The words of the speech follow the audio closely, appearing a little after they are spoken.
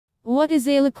What is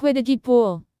a liquidity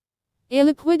pool? A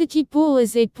liquidity pool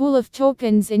is a pool of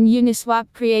tokens in Uniswap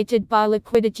created by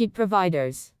liquidity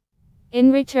providers.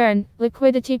 In return,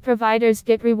 liquidity providers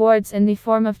get rewards in the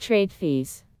form of trade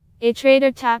fees. A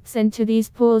trader taps into these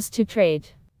pools to trade.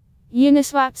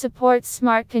 Uniswap supports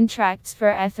smart contracts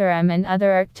for Ethereum and other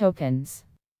ERC tokens.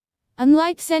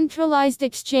 Unlike centralized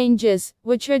exchanges,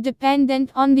 which are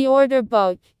dependent on the order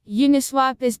book,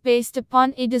 Uniswap is based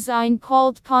upon a design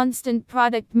called Constant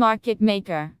Product Market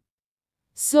Maker.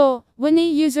 So, when a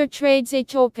user trades a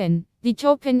token, the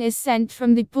token is sent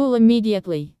from the pool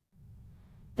immediately.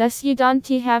 Thus you don't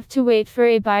have to wait for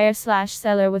a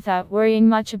buyer/seller without worrying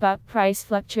much about price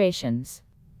fluctuations.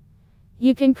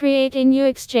 You can create a new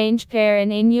exchange pair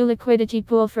in a new liquidity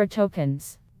pool for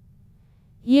tokens.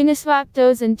 Uniswap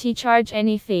doesn't charge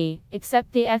any fee,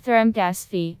 except the Ethereum gas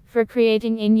fee, for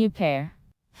creating a new pair.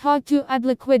 How to add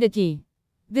liquidity?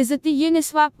 Visit the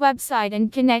Uniswap website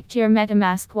and connect your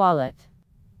MetaMask wallet.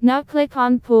 Now click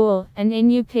on Pool, and a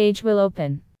new page will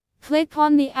open. Click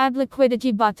on the Add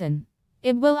Liquidity button.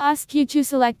 It will ask you to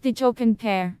select the token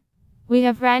pair. We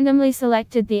have randomly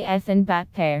selected the ETH and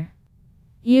BAT pair.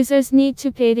 Users need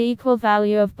to pay the equal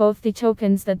value of both the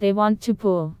tokens that they want to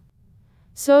pool.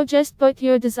 So just put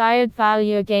your desired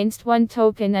value against one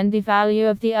token and the value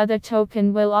of the other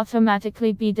token will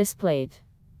automatically be displayed.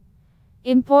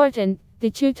 Important,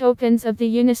 the two tokens of the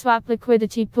Uniswap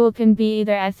liquidity pool can be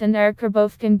either ETH and ERC or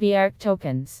both can be ERC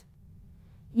tokens.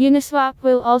 Uniswap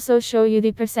will also show you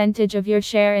the percentage of your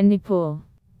share in the pool.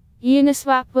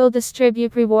 Uniswap will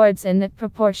distribute rewards in that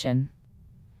proportion.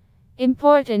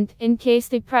 Important, in case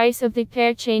the price of the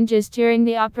pair changes during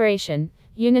the operation,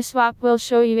 Uniswap will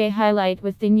show you a highlight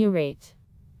with the new rate.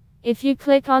 If you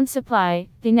click on Supply,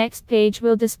 the next page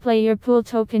will display your pool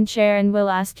token share and will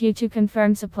ask you to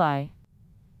confirm supply.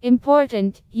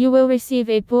 Important, you will receive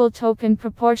a pool token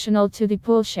proportional to the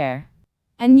pool share.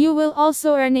 And you will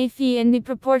also earn a fee in the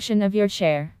proportion of your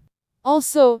share.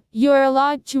 Also, you are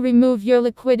allowed to remove your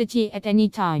liquidity at any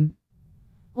time.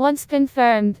 Once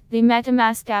confirmed, the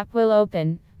MetaMask app will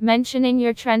open, mentioning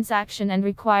your transaction and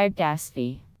required gas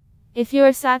fee. If you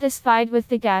are satisfied with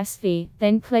the gas fee,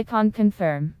 then click on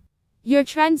Confirm. Your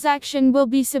transaction will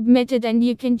be submitted and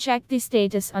you can check the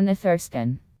status on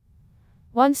Etherscan.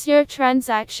 Once your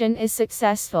transaction is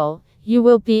successful, you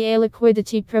will be a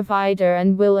liquidity provider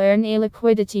and will earn a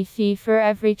liquidity fee for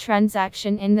every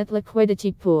transaction in that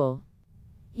liquidity pool.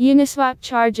 Uniswap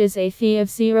charges a fee of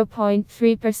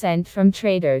 0.3% from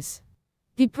traders.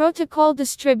 The protocol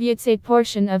distributes a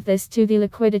portion of this to the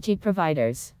liquidity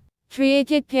providers.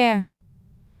 Create a pair.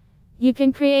 You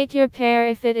can create your pair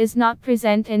if it is not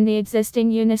present in the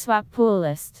existing Uniswap pool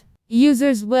list.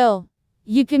 Users will.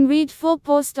 You can read full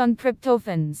post on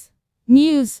CryptoFans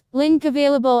News, link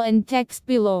available in text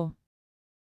below.